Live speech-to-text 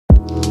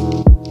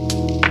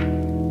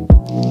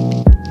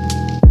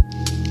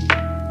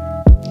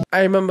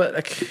I remember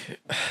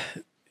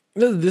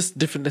this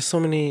different. There's so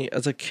many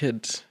as a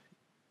kid.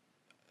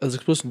 I was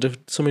exposed to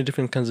so many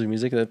different kinds of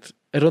music that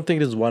I don't think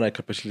there's one I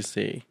could particularly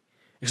say,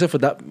 except for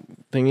that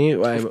thingy.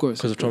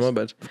 Because of trauma,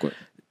 but Of course.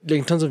 like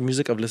in terms of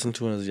music I've listened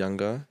to when I was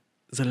younger,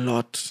 there's a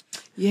lot.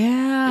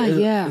 Yeah.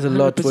 There's a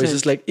lot. Where it's 100%.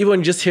 just like even when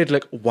you just hear it,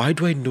 like, why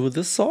do I know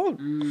this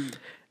song?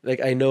 Like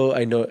I know,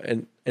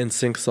 and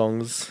sync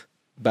songs,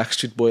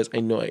 Backstreet Boys. I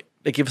know it.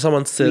 Like if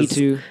someone says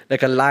too.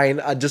 like a line,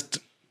 I just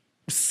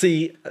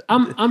see.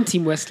 I'm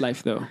Team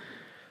Westlife though.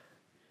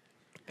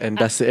 And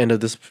that's the end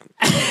of this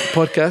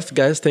podcast,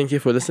 guys. Thank you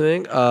for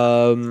listening.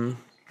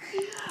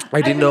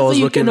 I didn't know I was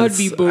you working. cannot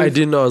be both. I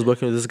didn't know I was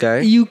working with this guy.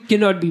 You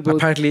cannot be both.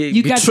 Apparently,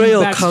 you can't be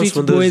betrayal comes Backstreet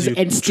from those Boys you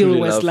and still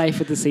truly love. Westlife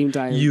at the same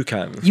time. You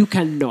can. You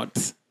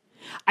cannot.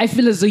 I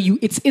feel as though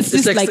it's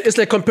It's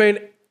like comparing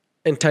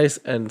Entice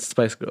and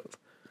Spice Girls.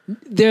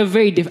 they're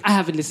very different. I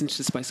haven't listened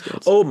to Spice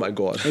Girls. Oh my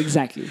god.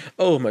 Exactly.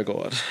 Oh my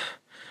god.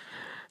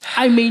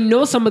 I may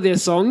know some of their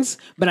songs,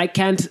 but I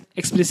can't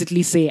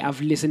explicitly say I've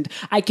listened.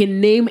 I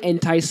can name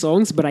Entice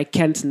songs, but I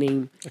can't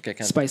name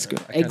Spice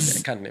Girls. I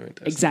can't name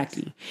it.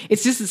 Exactly.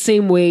 It's just the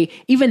same way.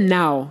 Even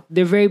now,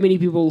 there are very many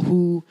people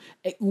who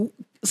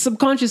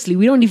subconsciously,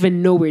 we don't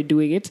even know we're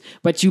doing it,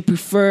 but you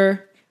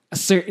prefer a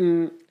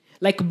certain,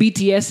 like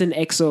BTS and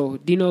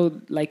EXO. Do you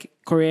know like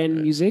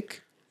Korean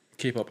music?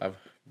 K-pop.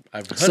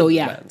 I've heard So of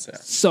yeah. bands, yeah.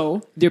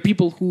 So there are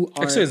people who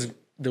are. EXO is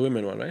the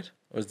women one, right?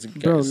 Or is it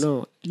Bro, guys?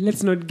 no.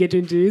 Let's not get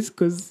into this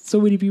because so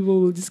many people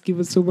will just give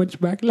us so much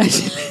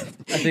backlash.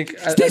 I think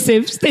Stay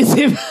safe. Stay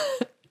safe.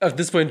 at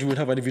this point, we won't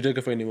have any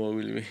videographer anymore,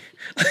 will we?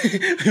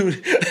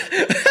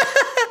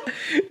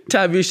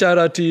 Tabby, shout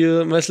out to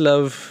you. Much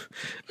love.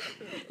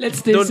 Let's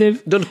stay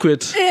safe. Don't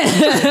quit.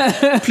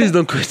 Please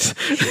don't quit.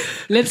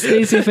 Let's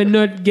stay safe and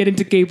not get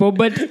into K-pop.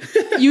 But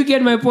you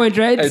get my point,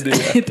 right? I do,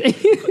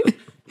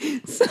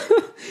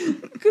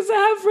 Because I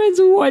have friends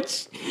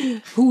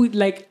who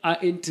like are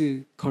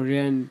into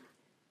Korean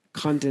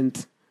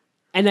content,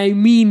 and I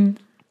mean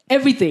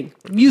everything: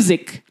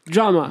 music,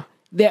 drama.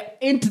 They're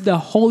into the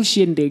whole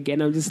shindig,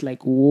 and I'm just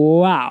like,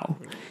 wow.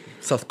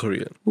 South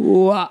Korean.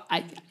 Wow.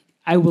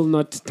 I will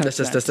not touch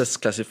that. Let's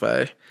just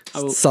classify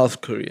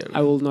South Korean.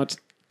 I will not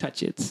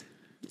touch it.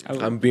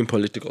 I'm being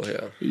political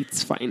here.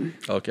 It's fine.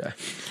 Okay.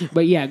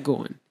 But yeah, go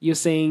on. You're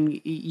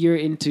saying you're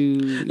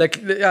into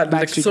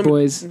Backstreet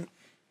Boys.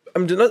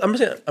 I'm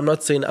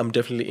not saying I'm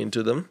definitely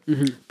into them,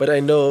 but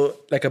I know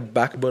like a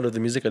backbone of the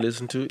music I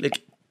listen to.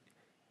 Like,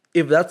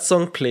 if that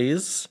song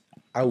plays,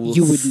 I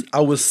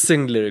will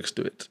sing lyrics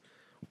to it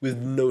with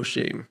no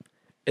shame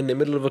in the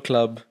middle of a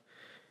club,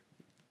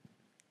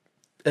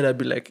 and I'd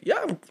be like,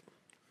 "Yeah,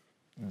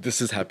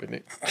 this is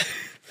happening."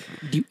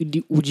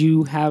 Would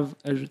you have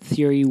a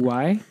theory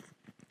why?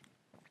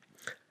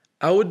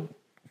 I would.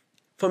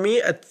 For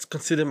me, I'd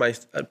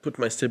put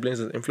my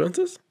siblings as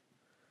influences.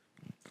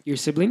 Your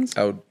siblings?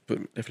 I would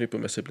definitely put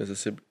my siblings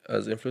as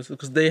influences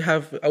because they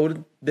have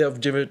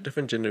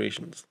different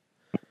generations.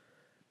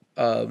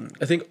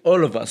 I think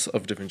all of us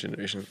of different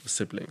generations,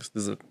 siblings.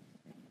 There's an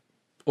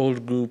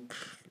old group.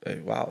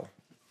 Wow.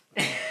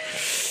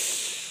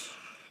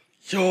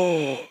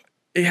 Yo,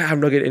 yeah, I'm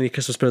not getting any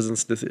Christmas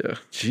presents this year.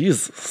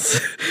 Jesus.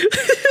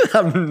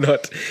 I'm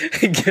not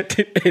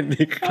getting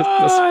any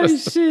Christmas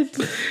presents. Shit.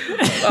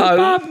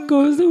 Pop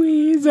goes the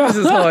weasel.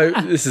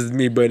 This is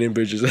me burning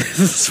bridges at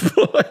this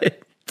point.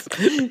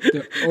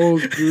 The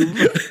old group.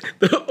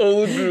 The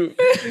old group.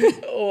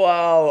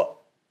 Wow.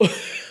 I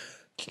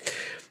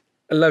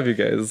love you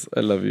guys. I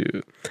love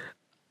you.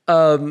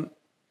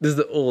 This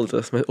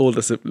is my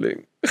older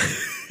sibling.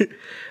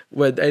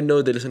 When I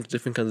know they listen to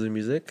different kinds of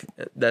music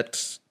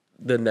that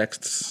the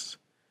next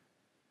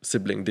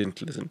sibling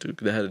didn't listen to.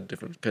 They had a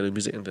different kind of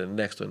music and the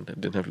next one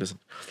didn't have listened.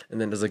 And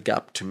then there's a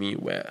gap to me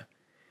where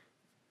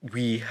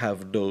we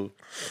have no...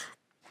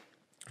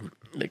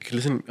 Like,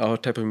 listen, our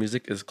type of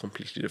music is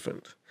completely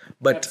different.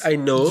 But I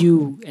know...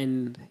 You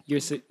and your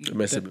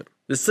my sibling.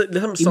 There's some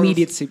songs,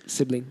 immediate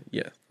sibling.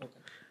 Yeah. Okay.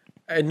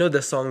 I know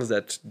the songs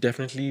that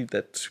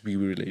we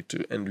relate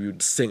to and we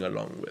would sing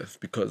along with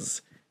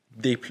because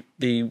they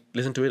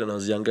listened to it when I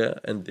was younger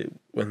and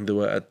when they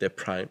were at their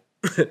prime.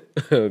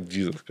 Oh,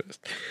 Jesus Christ.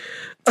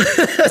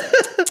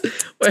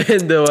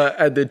 When they were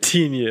at their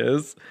teen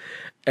years.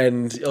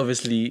 And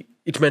obviously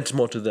it meant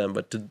more to them,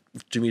 but to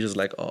me it was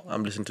like, oh,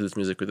 I'm listening to this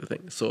music with the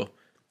thing. So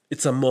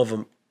it's a more of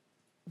a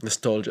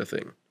nostalgia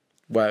thing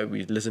why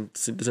we listen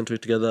to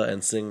it together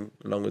and sing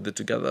along with it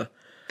together.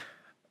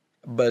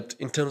 But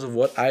in terms of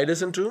what I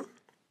listen to,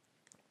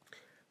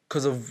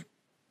 because of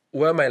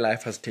where my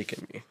life has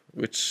taken me,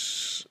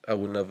 which I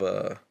will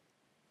never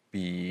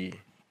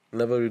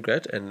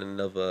regret and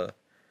never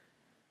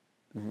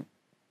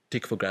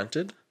take for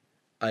granted,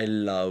 I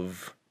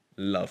love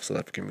South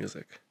African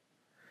music.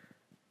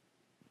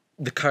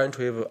 The current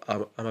wave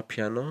of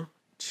Amapiano,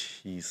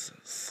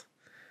 Jesus.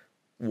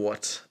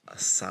 What a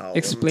sound.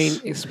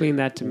 Explain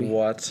that to me.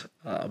 What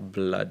a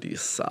bloody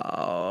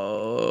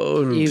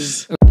sound.